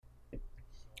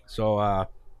So,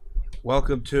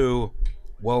 welcome to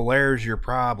Well, There's Your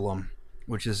Problem,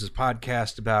 which is a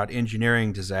podcast about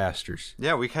engineering disasters.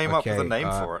 Yeah, we came up with a Okay, name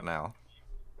for it now.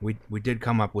 we did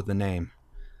come up with a name.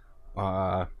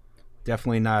 Uh,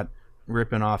 Definitely not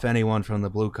ripping off anyone from the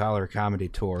Blue Collar Comedy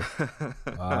Tour.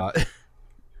 Uh,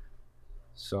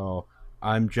 so,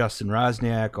 I'm Justin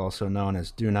Rosniak, also known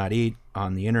as Do Not Eat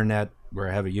on the internet, where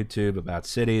I have a YouTube about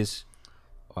cities.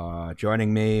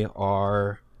 Joining me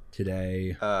are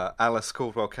today. Alice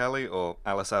Caldwell Kelly, or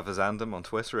Alice Avizandum on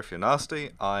Twitter if you're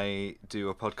nasty. I do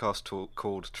a podcast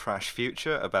called Trash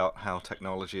Future about how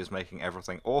technology is making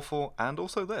everything awful, and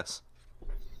also this.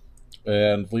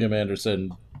 And Liam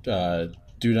Anderson,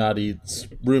 Do Not Eat's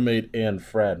roommate and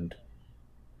friend.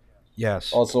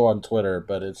 Yes. Also on Twitter,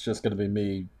 but it's just going to be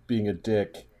me being a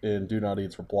dick in Do Not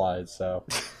Eat's replies, so.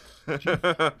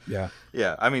 Yeah.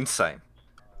 Yeah, I mean, same.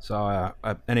 So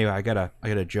anyway, I got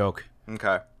a joke.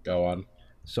 Okay. Go on.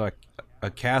 So a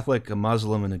Catholic, a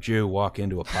Muslim, and a Jew walk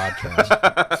into a podcast.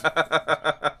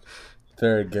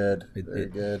 Very good. Very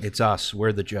good. It's us.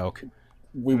 We're the joke.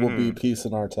 We will be peace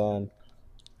in our time.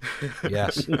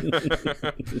 Yes.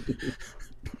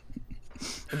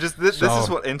 Just this is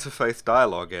what interfaith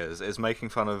dialogue is making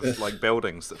fun of like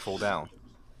buildings that fall down.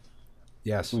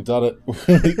 Yes. We've done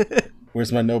it.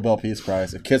 Where's my Nobel Peace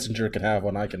Prize? If Kissinger can have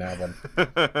one, I can have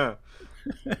one.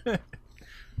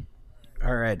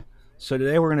 All right. So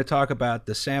today we're going to talk about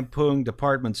the Sampoong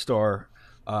department store,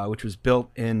 which was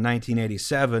built in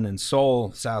 1987 in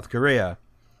Seoul, South Korea.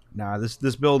 Now, this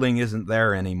building isn't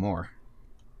there anymore.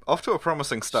 Off to a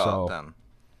promising start, then.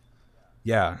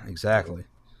 Yeah, exactly.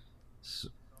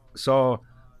 So,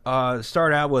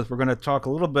 start out with, we're going to talk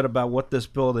a little bit about what this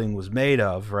building was made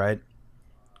of, right?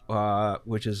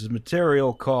 Which is a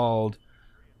material called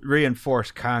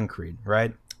reinforced concrete,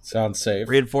 right? Sounds safe.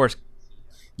 Reinforced.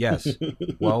 Yes.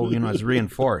 Well, it's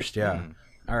reinforced, yeah.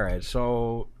 All right.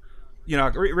 So,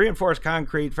 reinforced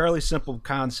concrete, fairly simple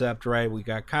concept, right? We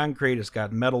got concrete, it's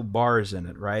got metal bars in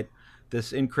it, right?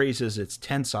 This increases its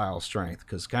tensile strength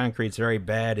because concrete's very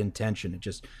bad in tension. It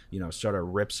just, sort of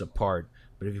rips apart.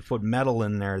 But if you put metal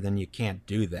in there, then you can't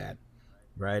do that,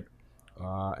 right?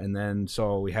 And then,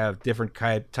 so we have different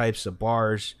types of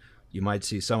bars. You might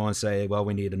see someone say, well,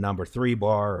 we need a number 3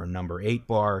 bar or number 8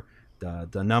 bar.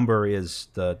 The number is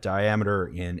the diameter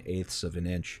in eighths of an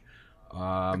inch.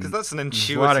 Because that's an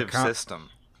intuitive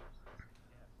system.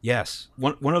 Yes.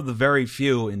 One of the very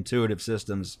few intuitive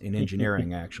systems in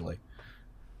engineering, actually.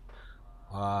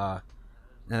 And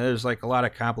there's like a lot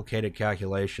of complicated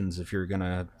calculations if you're going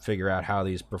to figure out how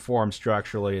these perform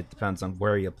structurally. It depends on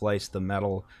where you place the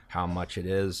metal, how much it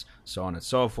is, so on and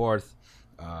so forth.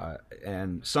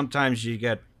 And sometimes you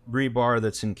get rebar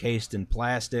that's encased in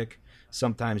plastic.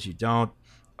 Sometimes you don't.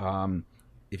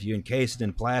 If you encase it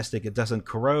in plastic, it doesn't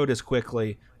corrode as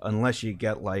quickly unless you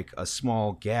get like a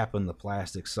small gap in the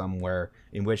plastic somewhere,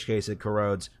 in which case it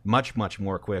corrodes much, much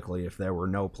more quickly if there were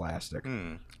no plastic.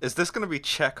 Is this going to be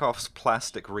Chekhov's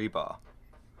plastic rebar?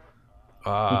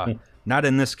 Not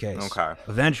in this case. Okay.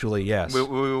 Eventually, yes. We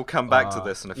will come back to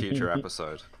this in a future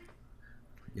episode.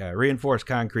 Yeah, reinforced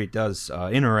concrete does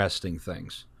interesting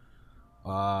things.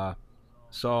 And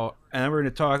then we're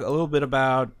going to talk a little bit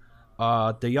about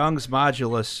de Young's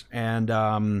modulus and,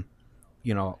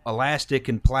 elastic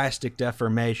and plastic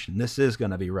deformation. This is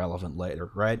going to be relevant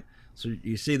later, right? So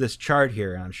you see this chart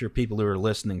here, and I'm sure people who are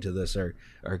listening to this are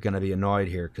going to be annoyed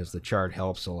here because the chart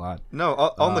helps a lot. No,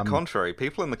 on the contrary,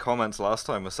 people in the comments last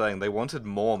time were saying they wanted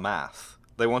more math.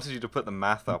 They wanted you to put the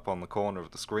math up on the corner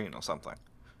of the screen or something.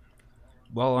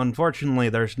 Well, unfortunately,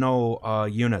 there's no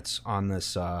units on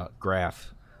this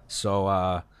graph.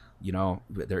 So,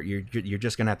 you're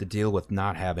just going to have to deal with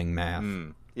not having math.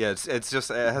 Yeah, it's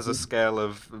just, it has a scale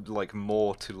of, like,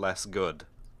 more to less good.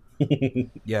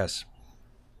 Yes.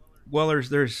 Well,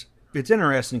 there's it's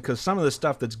interesting because some of the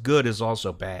stuff that's good is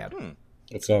also bad.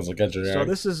 It sounds like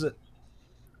engineering. So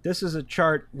this is a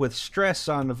chart with stress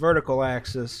on the vertical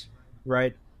axis,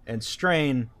 right, and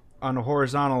strain on the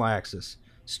horizontal axis.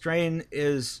 Strain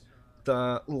is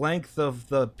the length of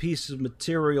the piece of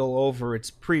material over its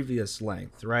previous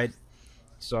length, right?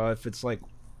 So if it's like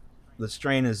the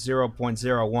strain is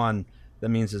 0.01, that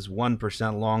means it's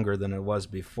 1% longer than it was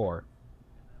before.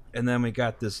 And then we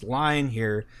got this line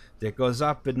here that goes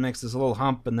up, it makes this little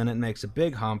hump, and then it makes a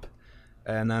big hump,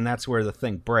 and then that's where the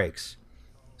thing breaks.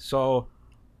 So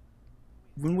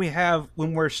when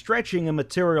we're stretching a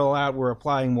material out, we're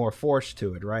applying more force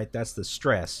to it, right? That's the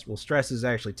stress. Well, stress is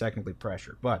actually technically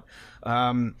pressure, but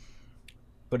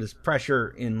it's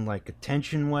pressure in like a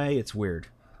tension way. It's weird.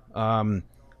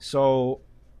 So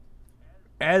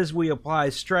as we apply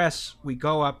stress, we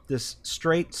go up this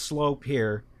straight slope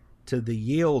here to the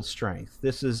yield strength.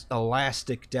 This is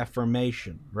elastic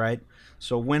deformation, right?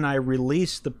 So when I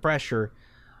release the pressure,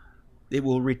 it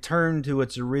will return to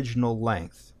its original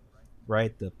length,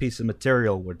 right? The piece of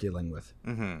material we're dealing with.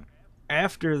 Mm-hmm.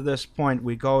 After this point,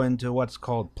 we go into what's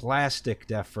called plastic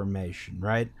deformation,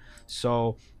 right?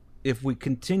 So if we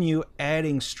continue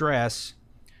adding stress,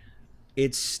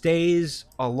 it stays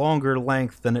a longer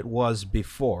length than it was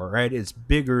before, right? It's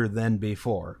bigger than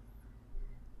before.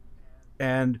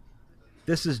 And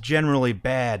this is generally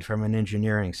bad from an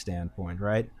engineering standpoint,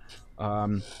 right?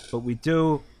 But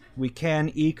we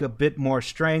can eke a bit more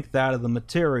strength out of the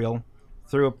material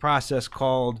through a process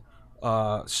called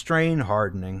strain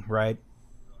hardening, right?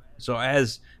 So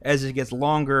as it gets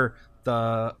longer,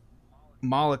 the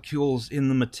molecules in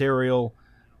the material,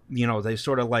 they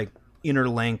sort of like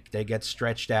interlink, they get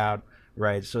stretched out,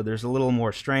 right? So there's a little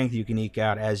more strength you can eke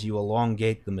out as you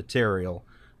elongate the material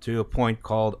to a point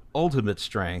called ultimate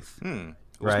strength. Wasn't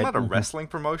Right. that a wrestling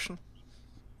promotion?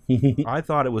 I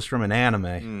thought it was from an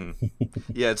anime.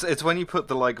 Yeah, it's when you put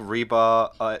the like rebar,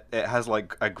 it has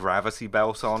like a gravity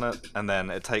belt on it, and then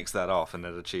it takes that off, and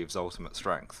it achieves ultimate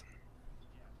strength.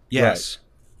 Yes.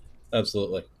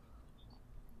 Absolutely.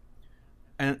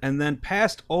 And then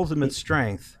past ultimate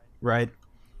strength, right?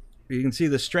 You can see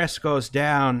the stress goes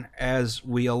down as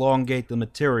we elongate the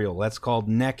material. That's called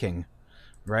necking,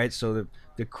 right? So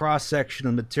the cross section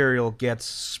of the material gets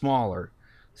smaller.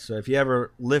 So if you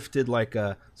ever lifted like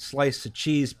a slice of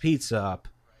cheese pizza up,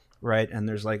 right, and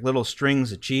there's like little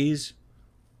strings of cheese,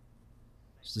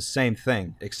 it's the same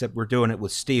thing, except we're doing it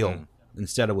with steel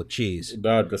instead of with cheese.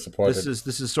 Not disappointed.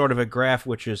 This is sort of a graph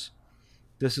which is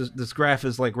this graph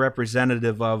is like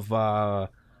representative of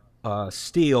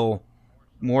steel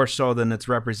more so than it's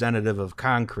representative of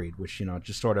concrete, which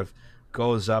just sort of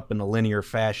goes up in a linear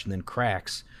fashion and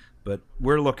cracks. But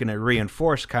we're looking at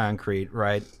reinforced concrete,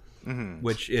 right? Mm-hmm.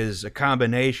 Which is a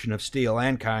combination of steel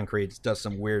and concrete. It does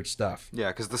some weird stuff. Yeah,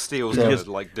 because the steel's gonna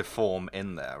like deform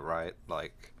in there, right?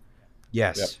 Like,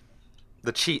 yes,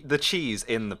 the cheese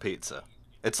in the pizza.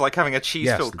 It's like having a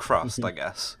cheese-filled crust, I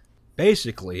guess.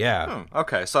 Basically, yeah.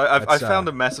 Okay, so I found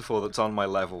a metaphor that's on my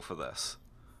level for this.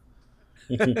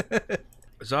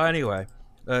 So anyway,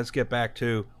 let's get back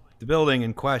to the building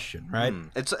in question, right?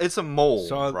 It's a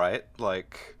mall, right?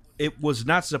 Like, it was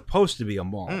not supposed to be a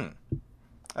mall.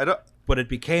 But it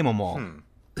became a mall.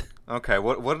 Okay,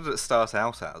 what did it start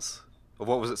out as? Or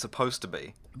what was it supposed to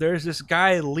be? There's this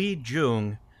guy, Lee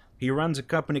Jung. He runs a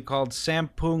company called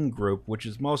Sampoong Group, which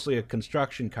is mostly a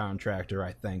construction contractor,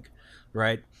 I think,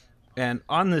 right? And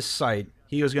on this site,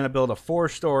 he was going to build a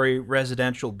 4-story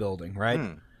residential building,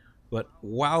 right? But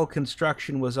while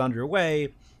construction was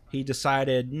underway, he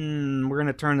decided, we're going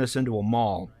to turn this into a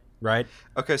mall. Right.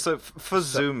 Okay, so for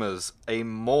Zoomers, a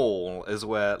mall is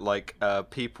where like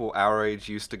people our age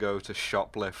used to go to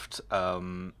shoplift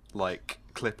like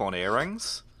clip-on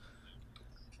earrings.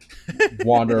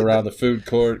 Wander around the food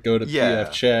court, go to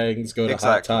P.F. Chang's, go to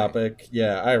Hot Topic.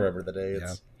 Yeah, I remember the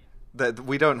days.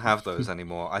 We don't have those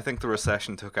anymore. I think the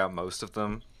recession took out most of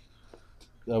them.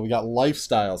 We got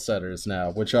lifestyle centers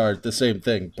now, which are the same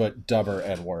thing, but dumber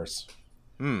and worse.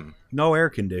 No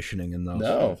air conditioning in those.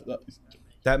 No.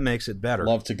 That makes it better.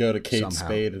 Love to go to Kate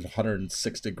Spade in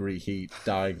 106-degree heat,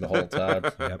 dying the whole time.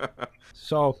 Yep.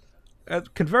 So,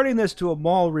 converting this to a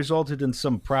mall resulted in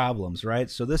some problems,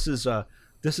 right? So this is a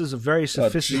very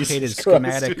sophisticated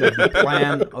schematic of the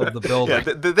plan of the building.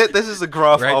 Yeah, this is a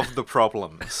graph of the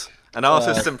problems. An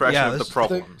artist's impression of the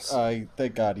problems.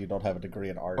 Thank God you don't have a degree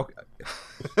in art.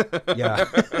 Okay. Yeah.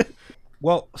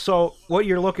 Well, so what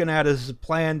you're looking at is a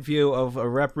plan view of a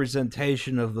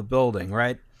representation of the building,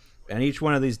 right? And each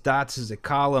one of these dots is a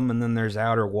column, and then there's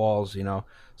outer walls,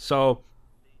 So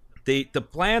the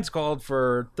plans called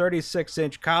for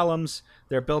 36-inch columns.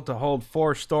 They're built to hold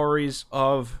 4 stories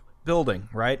of building,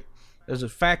 right? There's a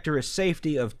factor of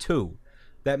safety of 2.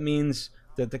 That means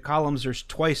that the columns are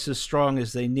twice as strong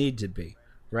as they need to be,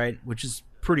 right? Which is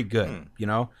pretty good,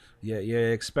 You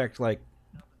expect, like,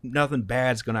 nothing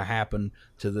bad's going to happen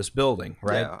to this building,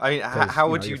 right? Yeah, I mean, how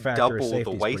would you double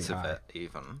the weight of it,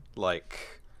 even? Like...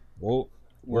 Well,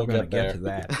 we're going to get to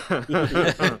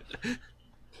that.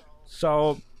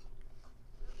 So,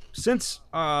 since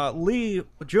Lee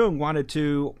Jung wanted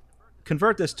to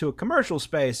convert this to a commercial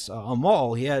space, a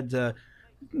mall, he had to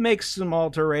make some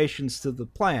alterations to the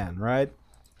plan, right?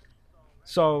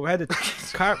 So, had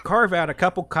to carve out a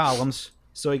couple columns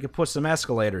so he could put some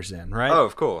escalators in, right? Oh,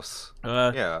 of course.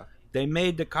 Yeah. They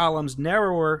made the columns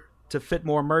narrower to fit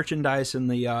more merchandise in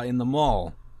the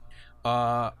mall.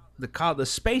 the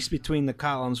space between the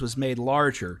columns was made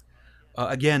larger,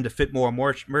 again to fit more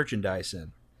merchandise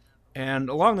in. And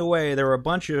along the way, there were a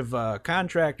bunch of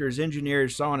contractors,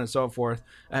 engineers, so on and so forth,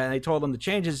 and they told them the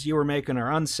changes you were making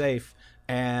are unsafe,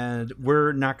 and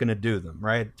we're not going to do them,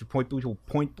 right? People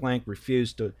point blank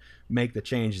refused to make the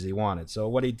changes he wanted. So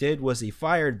what he did was he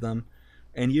fired them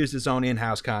and used his own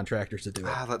in-house contractors to do it.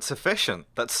 Ah, that's efficient.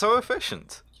 That's so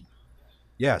efficient.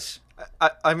 Yes.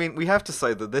 I mean, we have to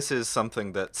say that this is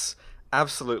something that's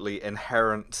absolutely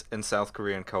inherent in South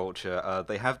Korean culture.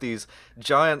 They have these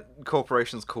giant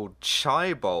corporations called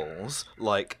chaebols,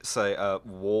 like, say,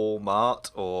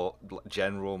 Walmart or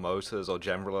General Motors or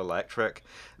General Electric,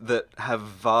 that have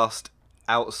vast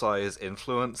outsized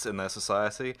influence in their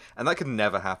society, and that could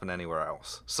never happen anywhere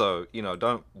else. So,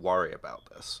 don't worry about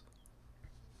this.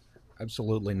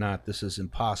 Absolutely not. This is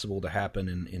impossible to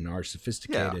happen in our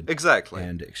sophisticated exactly.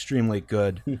 and extremely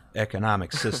good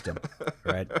economic system,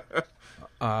 right?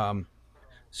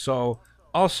 So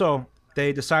also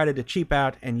they decided to cheap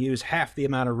out and use half the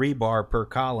amount of rebar per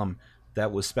column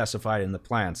that was specified in the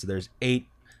plan. So there's 8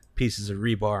 pieces of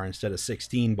rebar instead of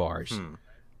 16 bars,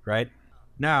 right?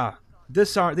 Now,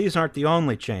 these aren't the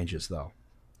only changes, though.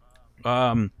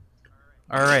 All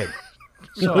right.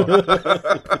 So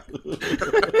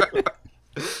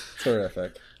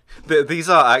Terrific. These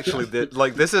are actually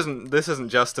this isn't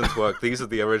Justin's work. These are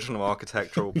the original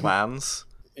architectural plans.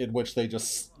 In which they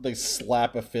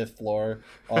slap a 5th floor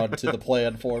onto the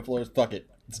planned 4 floors. Fuck it,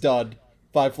 it's done.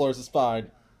 5 floors is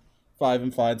fine. 5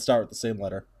 and fine start with the same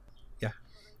letter. Yeah.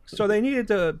 So they needed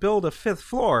to build a 5th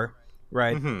floor,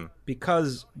 right? Mm-hmm.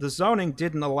 Because the zoning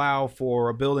didn't allow for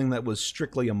a building that was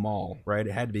strictly a mall, right?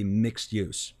 It had to be mixed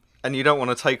use. And you don't want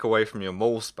to take away from your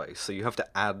mall space, so you have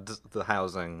to add the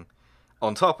housing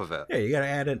on top of it. Yeah, you gotta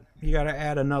add it. You gotta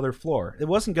add another floor. It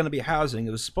wasn't going to be housing. It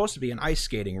was supposed to be an ice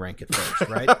skating rink at first,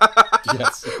 right?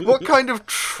 Yes. What kind of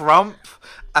Trump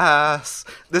ass?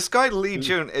 This guy Lee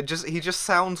Jun. He just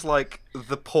sounds like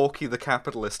the Porky the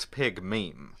Capitalist Pig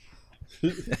meme.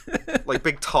 Like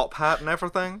big top hat and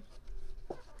everything.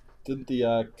 Didn't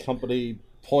the company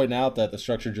point out that the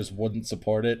structure just wouldn't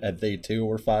support it, and they too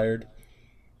were fired?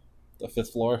 The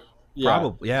 5th floor. Yeah.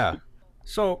 Probably, yeah.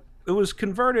 So it was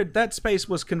converted. That space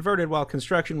was converted while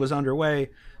construction was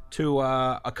underway to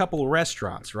a couple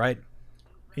restaurants, right?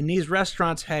 And these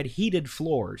restaurants had heated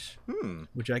floors,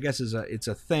 which I guess it's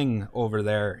a thing over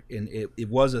there.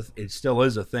 It still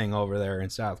is a thing over there in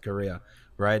South Korea,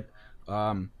 right?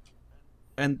 And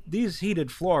these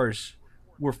heated floors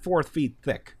were 4 feet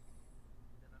thick,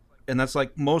 and that's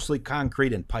like mostly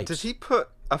concrete and pipes. Did he put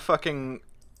a fucking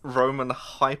Roman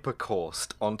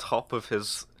hypercaust on top of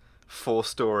his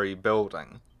 4-story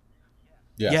building?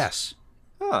 Yes.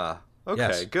 Ah, okay,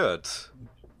 Yes. good.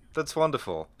 That's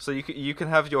wonderful. So you can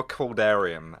have your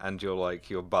caldarium and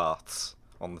your baths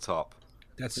on the top.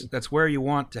 That's where you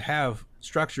want to have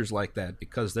structures like that,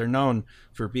 because they're known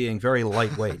for being very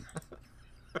lightweight.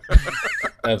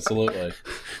 Absolutely.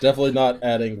 Definitely not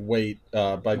adding weight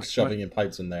by shoving in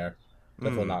pipes in there.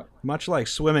 Definitely not. Much like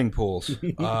swimming pools.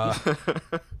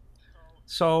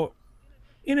 So,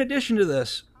 in addition to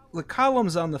this, the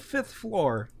columns on the 5th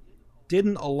floor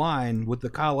didn't align with the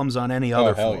columns on any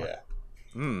other hell floor. yeah.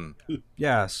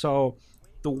 Yeah, so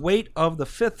the weight of the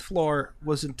 5th floor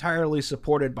was entirely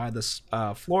supported by the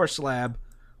floor slab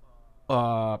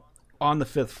on the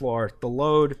 5th floor. The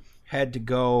load had to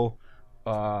go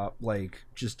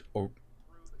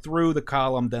through the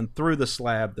column, then through the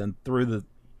slab, then through the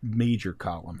major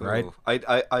column, right? Ooh,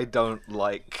 I don't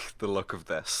like the look of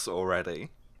this already.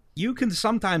 You can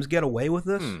sometimes get away with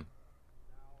this.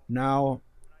 Now,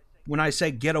 when I say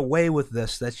get away with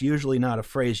this, that's usually not a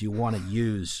phrase you want to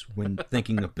use when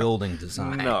thinking of building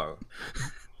design. No.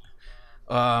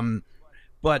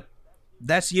 But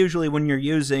that's usually when you're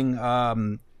using a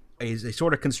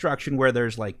sort of construction where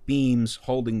there's like beams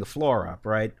holding the floor up,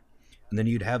 right? And then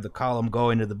you'd have the column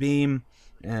go into the beam,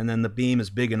 and then the beam is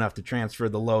big enough to transfer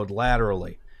the load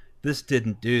laterally. This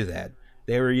didn't do that.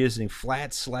 They were using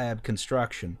flat slab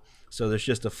construction. So there's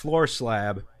just a floor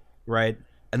slab, right?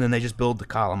 And then they just build the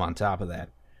column on top of that.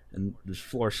 And this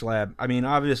floor slab, I mean,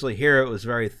 obviously here it was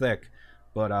very thick,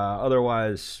 but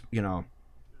otherwise,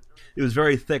 it was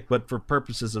very thick, but for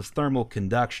purposes of thermal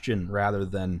conduction rather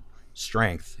than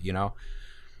strength,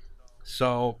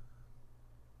 So,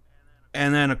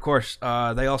 and then, of course,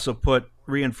 they also put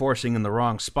reinforcing in the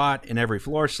wrong spot in every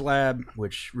floor slab,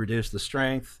 which reduced the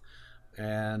strength.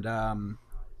 And,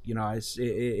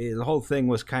 the whole thing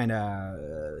was kind of,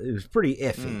 it was pretty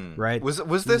iffy, right? Was It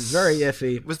this very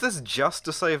iffy? Was this just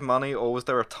to save money, or was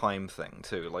there a time thing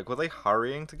too? Like, were they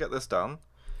hurrying to get this done?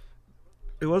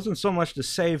 it wasn't so much to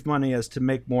save money as to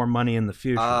make more money in the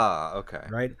future. Ah, okay.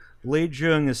 Right? Li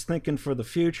Jun is thinking for the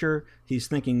future. He's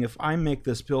thinking, if I make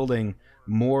this building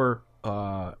more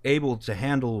able to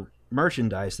handle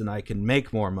merchandise, then I can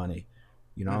make more money.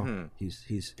 You know,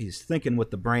 he's thinking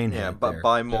with the brain. Yeah, head but there.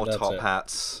 buy more that's top it.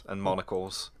 hats and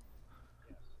monocles.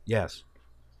 Yes.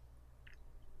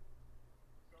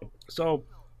 So,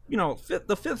 you know,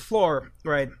 the fifth floor,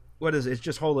 right? What is it? It's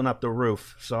just holding up the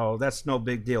roof. So that's no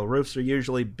big deal. Roofs are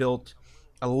usually built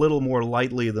a little more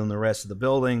lightly than the rest of the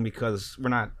building because we're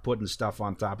not putting stuff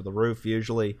on top of the roof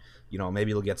usually. You know,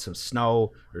 maybe you'll get some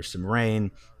snow or some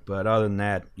rain. But other than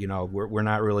that, you know, we're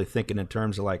not really thinking in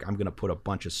terms of like, I'm going to put a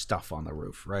bunch of stuff on the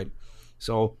roof, right?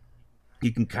 So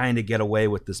you can kind of get away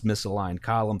with this misaligned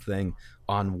column thing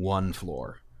on one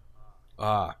floor.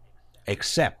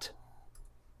 Except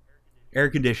air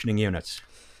conditioning units.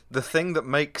 The thing that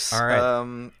makes All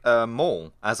right. a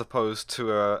mall as opposed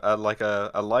to a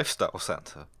lifestyle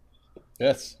center.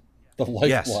 Yes, the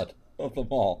lifeblood of them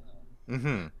all.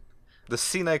 The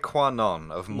sine qua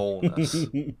non of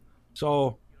mallness.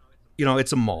 So, you know,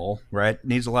 it's a mall, right? It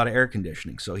needs a lot of air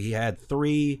conditioning. So he had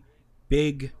 3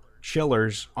 big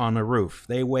chillers on the roof.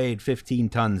 They weighed 15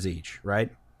 tons each,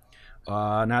 right?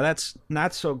 Now that's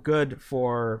not so good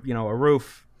for, you know, a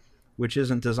roof which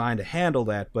isn't designed to handle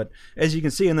that. But as you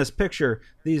can see in this picture,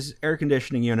 these air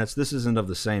conditioning units, this isn't of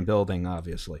the same building,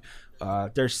 obviously.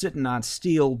 They're sitting on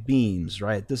steel beams,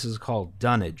 right? This is called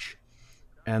dunnage.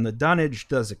 And the dunnage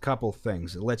does a couple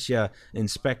things. It lets you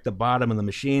inspect the bottom of the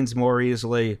machines more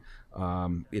easily.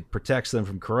 It protects them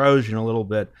from corrosion a little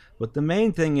bit. But the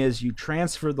main thing is you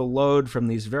transfer the load from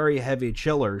these very heavy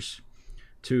chillers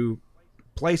to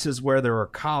places where there are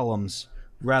columns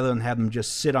rather than have them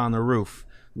just sit on the roof,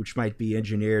 which might be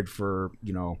engineered for,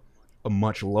 you know, a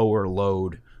much lower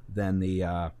load than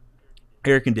the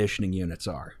air conditioning units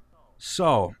are.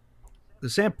 So the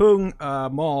Sampung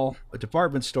Mall, a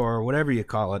department store, whatever you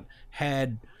call it,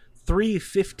 had 3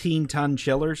 15-ton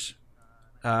chillers.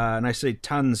 And I say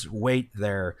tons weight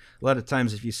there. A lot of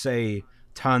times if you say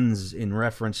tons in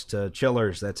reference to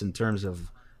chillers, that's in terms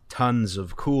of tons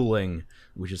of cooling,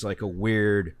 which is like a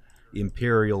weird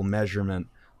imperial measurement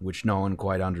which no one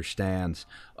quite understands.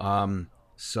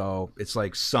 So it's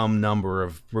like some number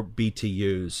of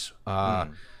BTUs.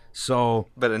 So,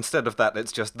 but instead of that,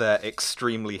 it's just their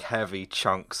extremely heavy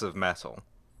chunks of metal.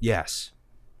 Yes.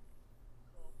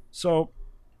 So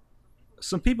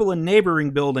some people in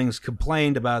neighboring buildings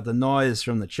complained about the noise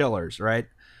from the chillers, right?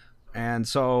 And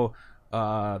so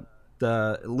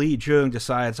the Li Jun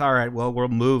decides, all right, well, we'll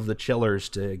move the chillers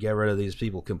to get rid of these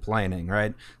people complaining,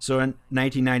 right? So in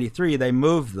 1993, they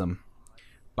moved them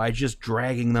by just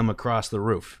dragging them across the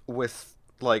roof. With,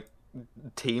 like,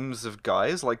 teams of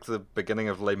guys, like the beginning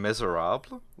of Les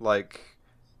Miserables? Like...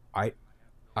 I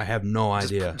have no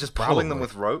idea. Just pulling them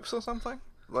with ropes or something?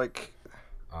 Like...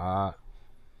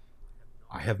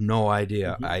 I have no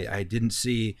idea. I didn't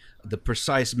see the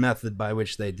precise method by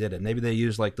which they did it. Maybe they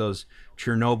used like those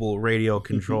Chernobyl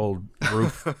radio-controlled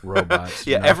roof robots.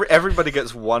 Yeah, you know? Everybody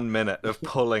gets 1 minute of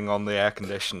pulling on the air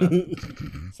conditioner.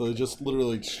 So they just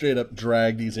literally straight up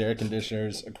drag these air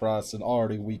conditioners across an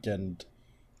already weakened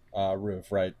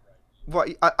roof, right? Well,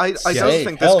 I don't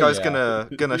think this guy's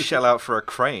gonna shell out for a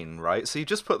crane, right? So you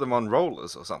just put them on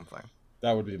rollers or something.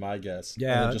 That would be my guess.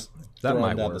 Yeah, just that throw might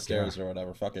them down work, the stairs yeah. or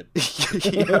whatever. Fuck it.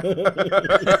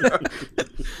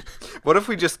 What if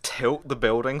we just tilt the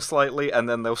building slightly and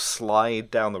then they'll slide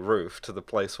down the roof to the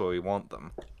place where we want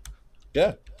them?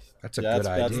 Yeah, that's a good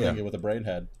idea. That's thinking with a brain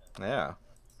head. Yeah.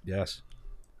 Yes.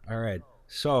 All right.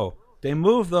 So they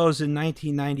moved those in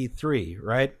 1993,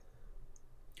 right?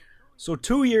 So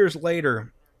 2 years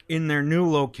later, in their new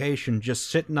location, just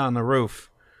sitting on the roof,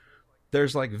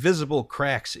 there's like visible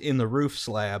cracks in the roof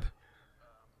slab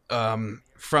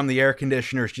from the air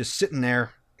conditioners just sitting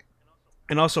there,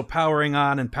 and also powering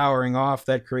on and powering off.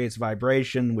 That creates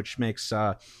vibration, which makes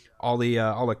all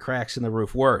the cracks in the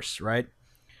roof worse, right?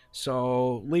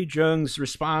 So Li Jun's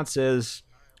response is,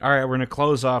 all right, we're going to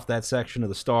close off that section of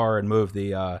the store and move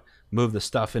the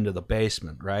stuff into the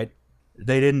basement, right?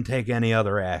 They didn't take any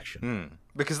other action.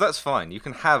 Because that's fine. You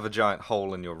can have a giant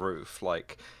hole in your roof.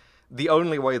 Like, the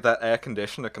only way that air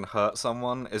conditioner can hurt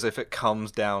someone is if it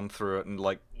comes down through it and,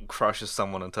 like, crushes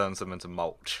someone and turns them into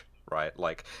mulch, right?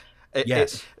 Like,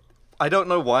 yes. I don't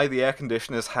know why the air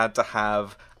conditioners had to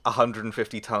have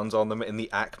 150 tons on them in the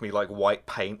Acme, like, white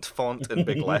paint font in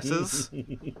big letters.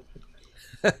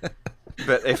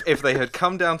 But if they had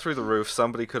come down through the roof,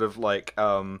 somebody could have, like,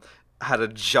 had a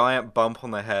giant bump on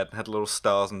their head, had little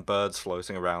stars and birds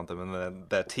floating around them, and then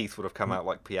their teeth would have come out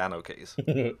like piano keys.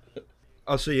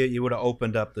 Also, you would have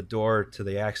opened up the door to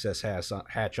the access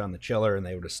hatch on the chiller, and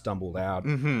they would have stumbled out.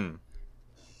 Mm-hmm.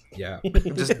 Yeah.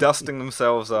 Just dusting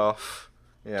themselves off.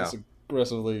 Yeah. Just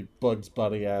aggressively Bugs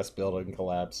Bunny ass building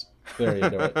collapse. Very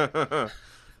into it.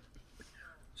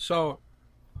 So,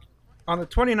 on the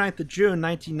 29th of June,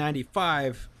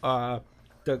 1995,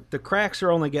 the cracks are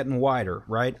only getting wider,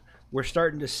 right? We're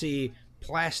starting to see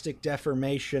plastic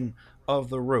deformation of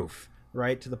the roof,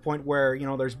 right? To the point where,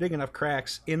 there's big enough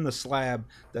cracks in the slab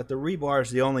that the rebar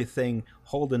is the only thing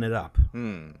holding it up.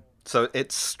 So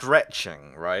it's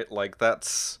stretching, right? Like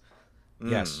that's...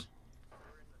 Yes.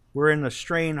 We're in the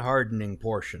strain hardening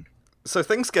portion. So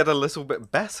things get a little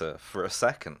bit better for a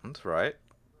second, right?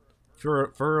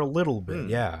 For a little bit,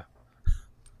 yeah.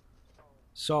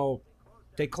 So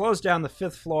they close down the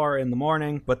 5th floor in the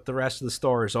morning, but the rest of the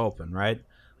store is open, right?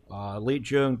 Li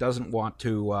Jun doesn't want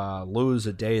to lose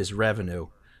a day's revenue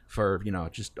for,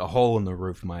 just a hole in the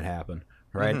roof might happen,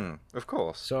 right? Of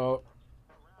course. So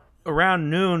around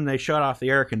noon, they shut off the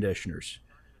air conditioners,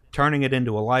 turning it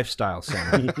into a lifestyle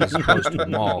center as opposed to a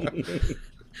mall.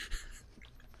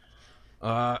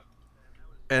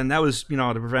 And that was,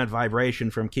 to prevent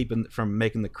vibration from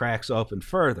making the cracks open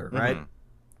further, right?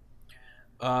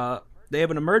 They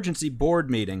have an emergency board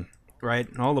meeting, right?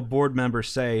 And all the board members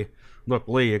say, "Look,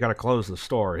 Lee, you got to close the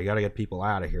store. You got to get people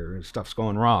out of here. Stuff's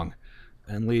going wrong."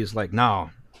 And Lee's like, "No,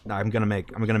 I'm gonna make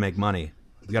money.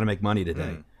 We got to make money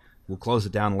today. We'll close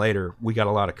it down later. We got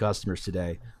a lot of customers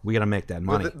today. We got to make that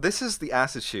money." But this is the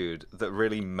attitude that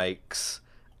really makes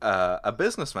a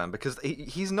businessman, because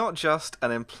he's not just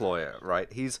an employer,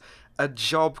 right? He's a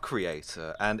job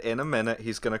creator, and in a minute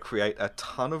he's going to create a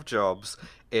ton of jobs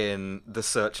in the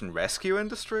search and rescue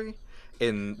industry,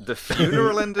 in the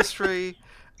funeral industry,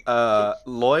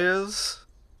 lawyers.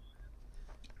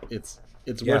 It's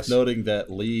Yes. worth noting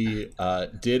that Lee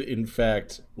did in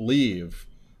fact leave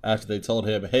after they told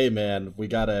him, "Hey man, we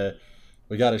gotta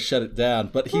shut it down."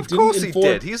 But he Of didn't course inform,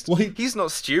 he did. He's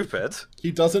not stupid.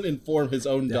 he doesn't inform his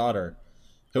own daughter,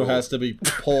 who has to be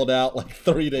pulled out like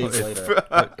 3 days later.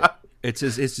 It's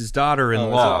his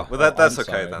daughter-in-law. Well, that's I'm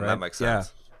okay sorry, then. right? That makes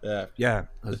sense. Yeah.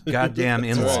 His goddamn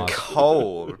in-laws. It's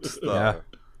cold, though.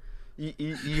 Yeah.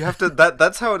 You have to.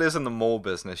 That's how it is in the mall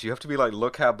business. You have to be like,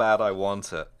 look how bad I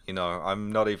want it.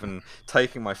 I'm not even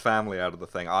taking my family out of the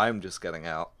thing. I'm just getting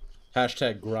out.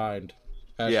 Hashtag grind.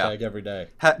 Yeah. Hashtag every day.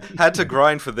 Had to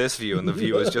grind for this view, and the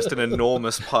view is just an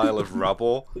enormous pile of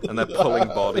rubble, and they're pulling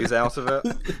bodies out of it.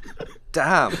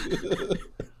 Damn.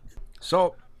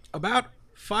 So about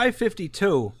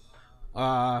 5:52,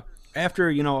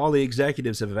 after all the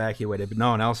executives have evacuated, but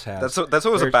no one else has. That's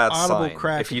always a there's bad audible sign.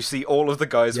 cracking. If you see all of the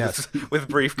guys Yes. with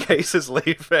briefcases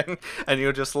leaving, and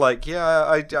you're just like, yeah,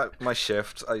 I my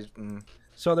shift.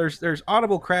 So there's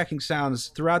audible cracking sounds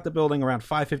throughout the building around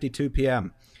 5:52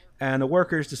 p.m. And the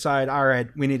workers decide, all right,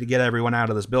 we need to get everyone out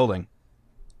of this building.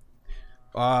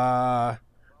 Well,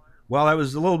 that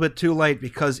was a little bit too late,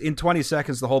 because in 20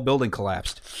 seconds the whole building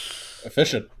collapsed.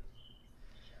 Efficient.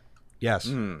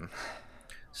 Yes.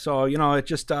 So it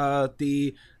just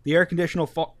the air conditioner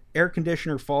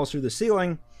falls through the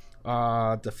ceiling.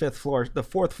 The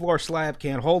 4th floor slab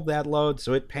can't hold that load,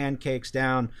 so it pancakes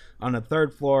down on the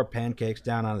 3rd floor, pancakes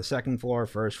down on the 2nd floor,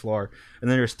 1st floor, and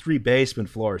then there's 3 basement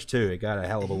floors too. It got a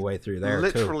hell of a way through there.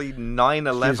 Literally too.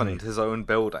 9/11'd his own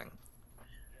building.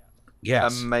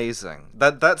 Yes. Amazing.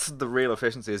 That's the real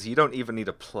efficiency. Is you don't even need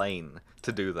a plane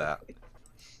to do that.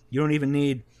 You don't even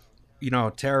need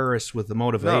terrorists with the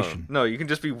motivation. No, you can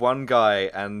just be one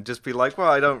guy and just be like, well,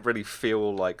 I don't really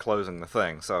feel like closing the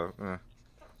thing, so.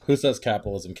 Who says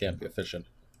capitalism can't be efficient?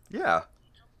 Yeah.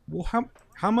 Well,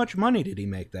 how much money did he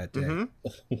make that day?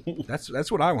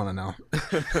 That's what I want to know.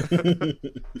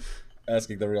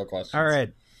 Asking the real questions. All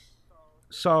right.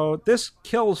 So this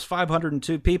kills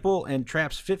 502 people and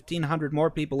traps 1,500 more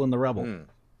people in the rubble.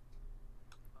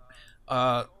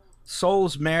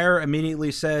 Seoul's mayor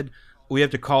immediately said, "We have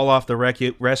to call off the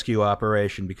rescue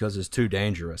operation because it's too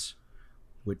dangerous,"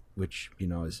 which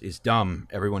is dumb.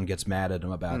 Everyone gets mad at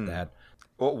him about that.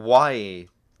 Well, why?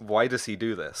 Why does he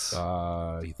do this?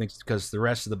 He thinks because the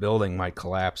rest of the building might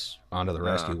collapse onto the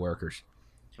rescue workers.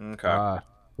 Okay.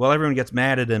 Well, everyone gets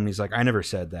mad at him. He's like, "I never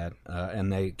said that,"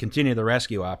 and they continue the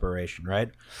rescue operation. Right,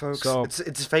 Folks, so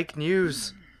it's fake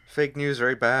news. Fake news,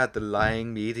 very bad. The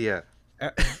lying media.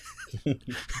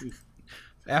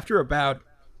 after about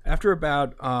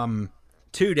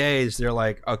 2 days, they're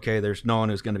like, okay, there's no one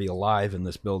who's going to be alive in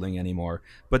this building anymore.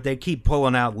 But they keep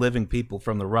pulling out living people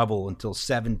from the rubble until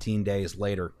 17 days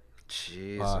later.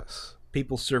 Jesus.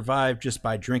 People survive just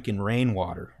by drinking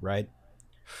rainwater, right?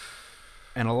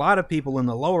 And a lot of people in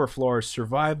the lower floors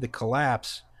survived the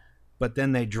collapse but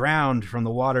then they drowned from the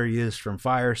water used from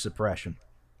fire suppression.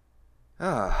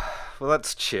 Ah, well,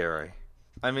 that's cheery.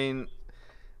 I mean,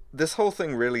 this whole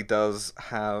thing really does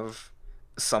have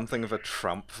something of a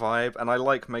Trump vibe, and I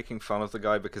like making fun of the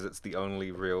guy because it's the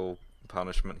only real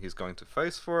punishment he's going to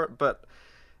face for it, but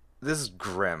this is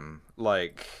grim.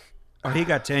 Like... Oh, he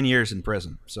got 10 years in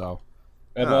prison, so...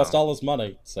 And lost all his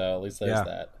money, so at least there's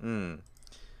that.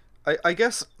 I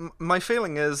guess my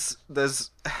feeling is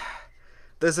there's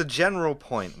a general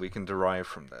point we can derive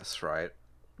from this, right?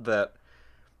 That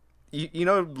you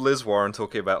know Liz Warren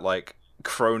talking about like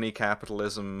crony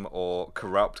capitalism or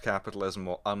corrupt capitalism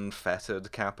or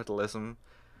unfettered capitalism.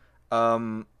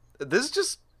 This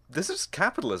is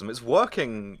capitalism. It's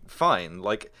working fine.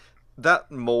 Like that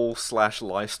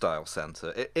mall/lifestyle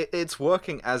center. It's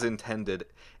working as intended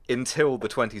until the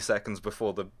 20 seconds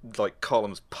before the like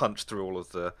columns punch through all of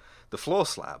the floor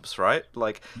slabs, right?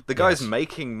 Like the guy's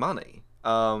making money.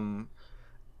 And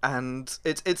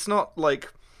it's not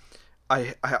like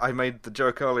I made the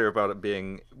joke earlier about it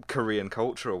being Korean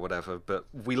culture or whatever, but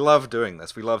we love doing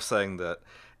this. We love saying that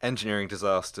engineering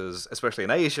disasters, especially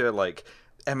in Asia, like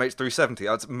MH370,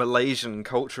 that's Malaysian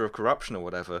culture of corruption or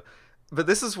whatever. But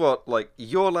this is what like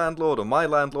your landlord or my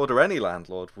landlord or any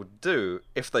landlord would do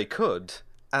if they could.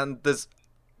 And there's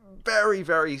very,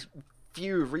 very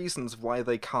few reasons why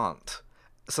they can't.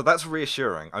 So that's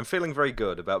reassuring. I'm feeling very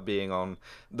good about being on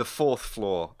the 4th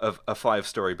floor of a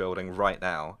 5-story building right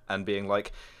now and being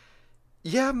like,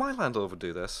 yeah, my landlord would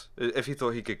do this if he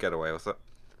thought he could get away with it.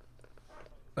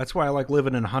 That's why I like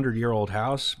living in a 100-year-old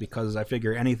house, because I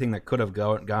figure anything that could have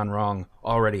gone wrong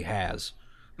already has.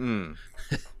 New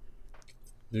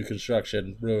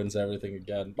construction ruins everything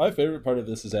again. My favorite part of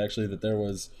this is actually that there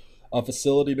was a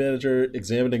facility manager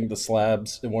examining the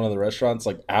slabs in one of the restaurants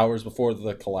like hours before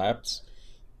the collapse.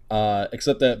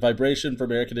 Except that vibration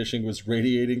from air conditioning was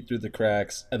radiating through the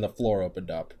cracks and the floor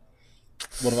opened up.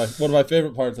 One of my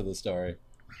favorite parts of the story.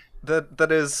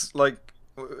 That is like,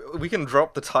 we can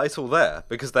drop the title there,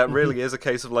 because that really is a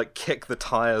case of like kick the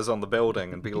tires on the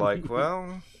building and be like,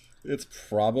 well, it's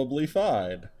probably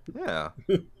fine. Yeah.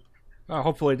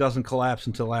 Hopefully it doesn't collapse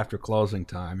until after closing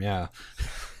time. Yeah.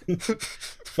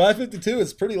 5:52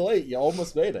 is pretty late. You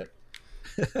almost made it.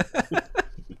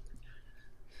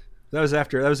 That was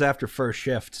after first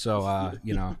shift, so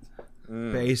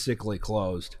basically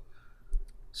closed.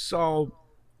 So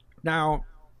now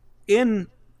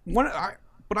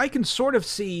but I can sort of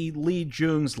see Lee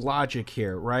Jung's logic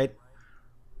here, right?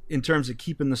 In terms of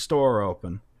keeping the store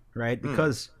open, right?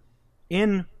 Because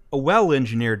in a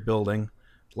well-engineered building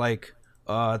like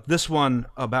this one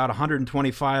about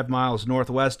 125 miles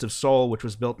northwest of Seoul, which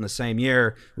was built in the same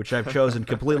year, which I've chosen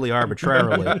completely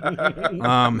arbitrarily.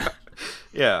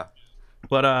 Yeah.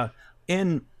 But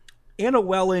in a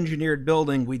well-engineered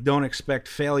building, we don't expect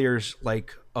failures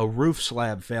like a roof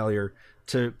slab failure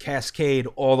to cascade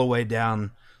all the way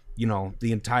down,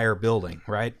 the entire building,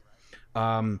 right?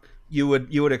 You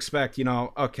would expect,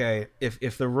 okay,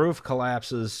 if the roof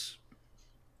collapses,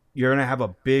 you're going to have a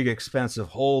big expensive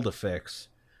hole to fix,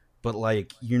 but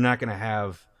like you're not going to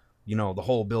have, the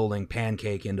whole building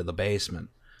pancake into the basement.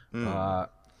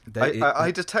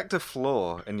 I detect a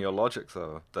flaw in your logic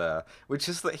though there, which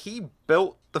is that he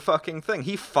built the fucking thing.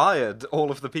 He fired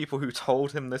all of the people who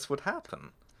told him this would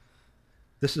happen.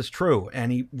 This is true,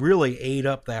 and he really ate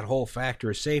up that whole factor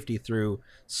of safety through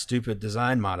stupid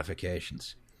design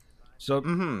modifications. So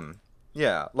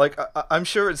Yeah, like, I'm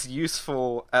sure it's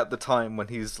useful at the time when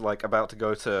he's, like, about to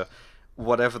go to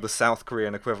whatever the South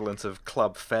Korean equivalent of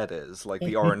Club Fed is, like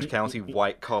the Orange County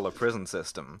white-collar prison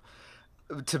system,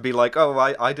 to be like, oh,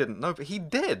 I didn't know, but he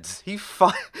did. He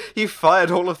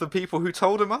fired all of the people who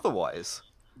told him otherwise.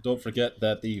 Don't forget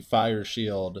that the fire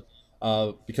shield,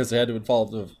 because they had to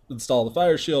install the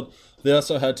fire shield, they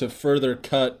also had to further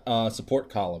cut support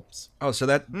columns. Oh, so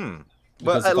that...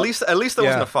 But at least there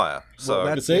wasn't a fire. So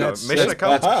well, mission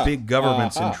accomplished. That's big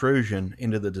government's intrusion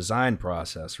into the design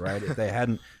process, right? If they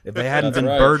hadn't been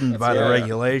burdened by the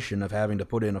regulation of having to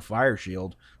put in a fire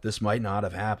shield, this might not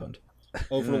have happened.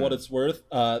 For what it's worth,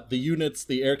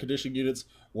 the air conditioning units,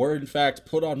 were in fact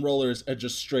put on rollers and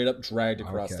just straight up dragged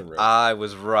across the roof. I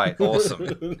was right.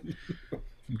 Awesome.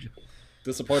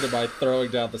 Disappointed by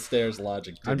throwing down the stairs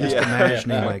logic. I'm just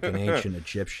imagining like an ancient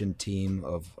Egyptian team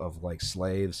of like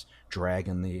slaves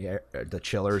dragging the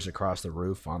chillers across the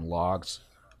roof on logs.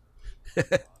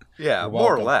 Yeah,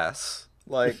 more or less.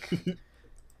 Like,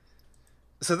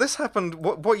 so this happened.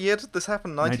 What year did this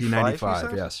happen?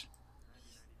 1995. Yes.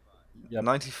 Yep.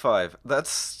 95.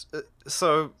 That's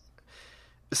so.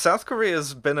 South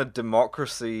Korea's been a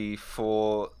democracy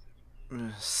for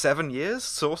 7 years,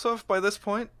 sort of, by this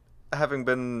point. having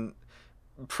been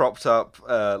propped up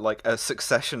like a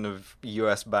succession of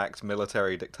US-backed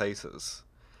military dictators,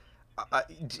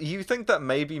 do you think that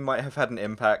maybe might have had an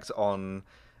impact on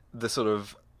the sort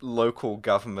of local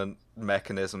government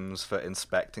mechanisms for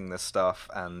inspecting this stuff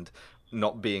and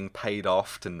not being paid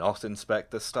off to not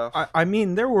inspect this stuff? I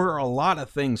mean, there were a lot of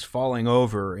things falling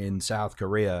over in South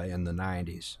Korea in the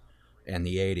 90s and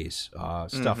the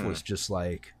 80s. Stuff was just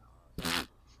like,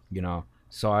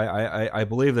 So I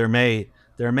believe there may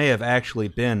have actually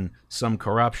been some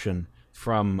corruption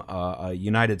from a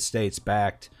United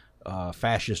States-backed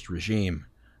fascist regime,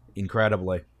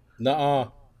 incredibly. Nuh-uh.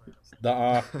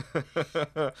 Well,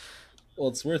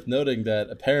 it's worth noting that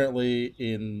apparently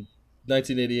in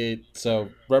 1988, so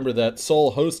remember that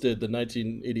Seoul hosted the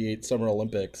 1988 Summer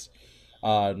Olympics.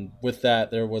 With that,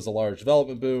 there was a large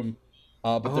development boom,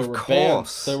 but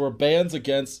there were bans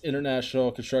against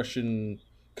international construction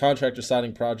contractor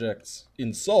signing projects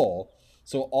in Seoul.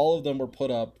 So all of them were put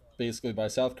up basically by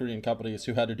South Korean companies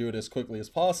who had to do it as quickly as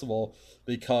possible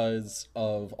because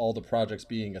of all the projects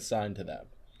being assigned to them.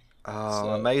 Oh,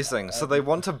 amazing. So they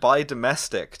want to buy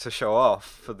domestic to show off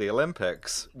for the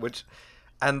Olympics,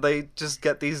 and they just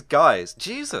get these guys.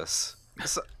 Jesus.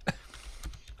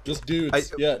 Just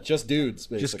dudes. Just dudes,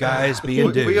 basically. Just guys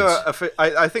being dudes. We are,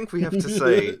 I think we have to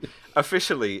say,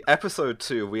 officially, episode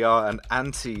 2, we are an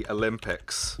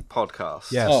anti-Olympics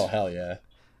podcast. Yes. Oh, hell yeah.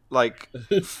 Like,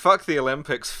 fuck the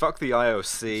Olympics, fuck the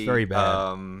IOC. It's very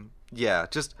bad. Yeah,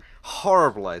 just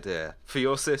horrible idea for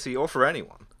your city or for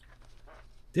anyone.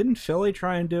 Didn't Philly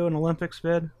try and do an Olympics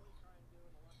bid?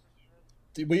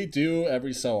 We do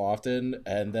every so often,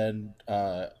 and then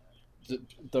the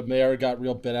mayor got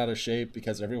real bent out of shape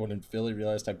because everyone in Philly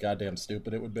realized how goddamn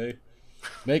stupid it would be.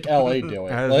 Make LA do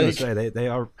it. I was going to say, they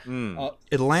are...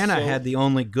 Atlanta had the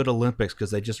only good Olympics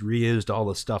because they just reused all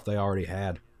the stuff they already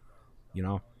had.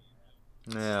 Yeah.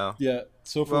 Yeah,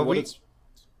 so for Go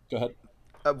ahead.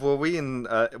 Well,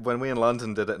 when we in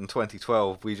London did it in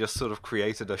 2012, we just sort of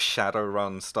created a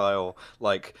Shadowrun style,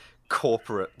 like,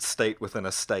 corporate state within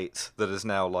a state that is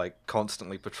now, like,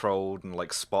 constantly patrolled and,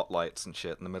 like, spotlights and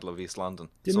shit in the middle of East London.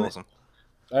 It's awesome.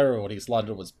 I remember when East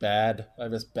London was bad. I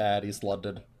miss bad East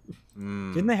London.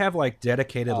 Didn't they have, like,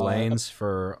 dedicated lanes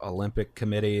for Olympic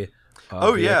Committee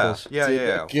vehicles?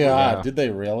 Yeah. Yeah. Did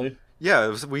they really?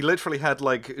 Yeah, we literally had,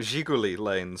 like, Zhiguli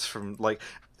lanes from, like...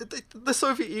 the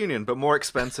Soviet Union, but more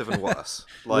expensive and worse.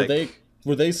 Like,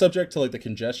 were they subject to like the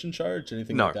congestion charge,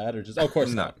 anything like that, or just? Oh, of course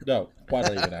no. not. No, why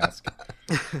did I even ask?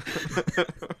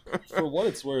 For what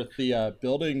it's worth, the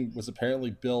building was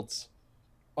apparently built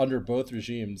under both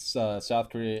regimes. South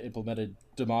Korea implemented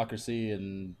democracy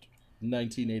in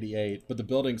 1988, but the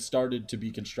building started to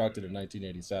be constructed in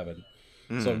 1987.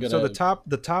 So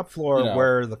the top floor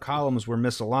where the columns were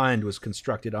misaligned was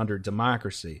constructed under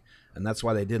democracy, and that's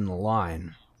why they didn't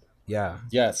align. Yeah.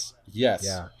 Yes. Yeah.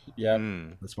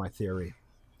 That's my theory.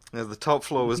 Yeah, the top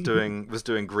floor was doing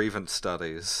grievance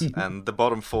studies, and the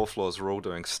bottom 4 floors were all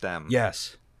doing STEM.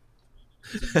 Yes.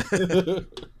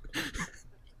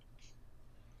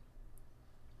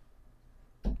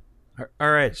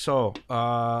 All right. So,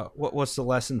 what's the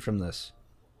lesson from this,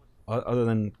 other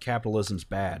than capitalism's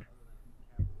bad?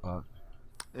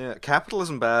 Yeah,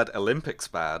 capitalism bad, Olympics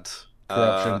bad.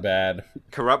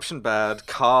 Corruption bad.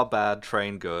 Car bad,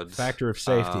 train good. Factor of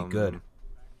safety good.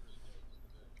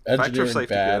 Engineering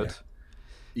bad. Good.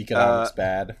 Economics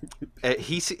bad.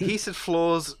 Heated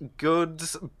floors good,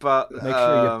 but make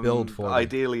sure you build for them.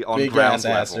 Ideally on big ground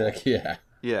ass level. Asterisk,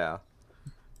 yeah.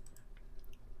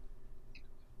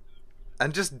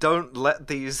 And just don't let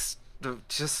these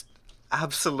just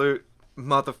absolute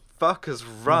motherfuckers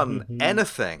run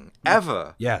anything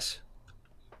ever. Yes.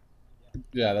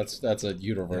 Yeah, that's a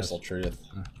universal truth.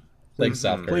 Thanks,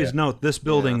 South Korea. Please note, this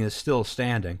building is still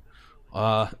standing.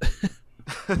 Yeah,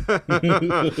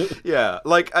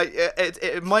 like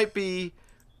it might be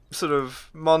sort of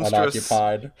monstrous,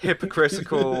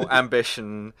 hypocritical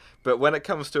ambition, but when it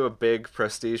comes to a big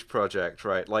prestige project,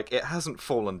 right, like it hasn't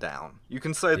fallen down. You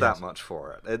can say that much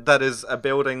for it. That is a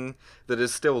building that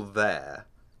is still there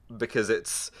because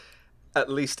it's at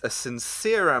least a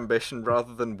sincere ambition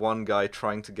rather than one guy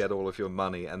trying to get all of your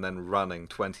money and then running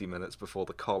 20 minutes before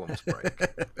the columns break.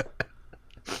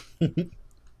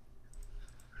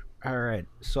 All right.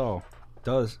 So,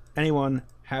 does anyone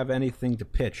have anything to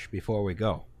pitch before we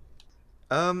go?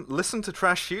 Listen to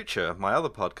Trash Future, my other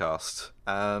podcast,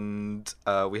 and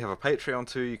we have a Patreon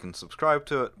too. You can subscribe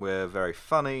to it. We're very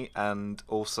funny and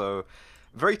also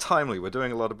very timely. We're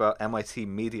doing a lot about MIT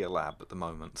Media Lab at the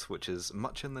moment, which is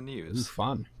much in the news. Ooh,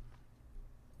 fun.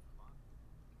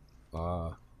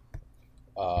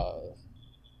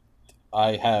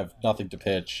 I have nothing to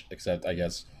pitch except, I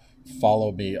guess,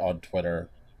 follow me on Twitter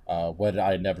when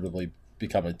I inevitably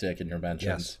become a dick in your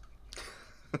mentions. Yes.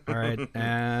 All right,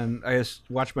 and I guess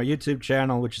watch my YouTube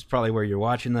channel, which is probably where you're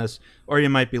watching this, or you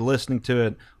might be listening to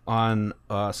it on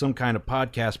some kind of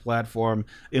podcast platform.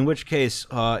 In which case,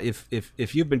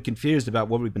 if you've been confused about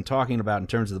what we've been talking about in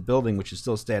terms of the building, which is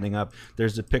still standing up,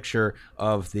 there's a picture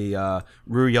of the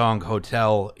Ruyong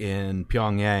Hotel in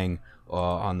Pyongyang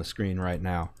on the screen right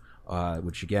now,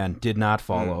 which again did not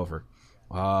fall over.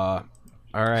 All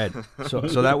right, so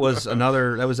that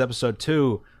was episode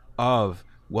 2 of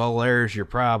Well, There's Your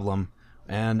Problem.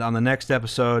 And on the next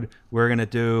episode, we're going to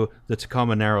do the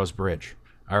Tacoma Narrows Bridge.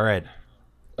 All right.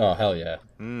 Oh, hell yeah.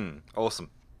 Awesome.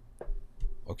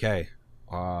 Okay.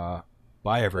 Bye,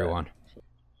 everyone.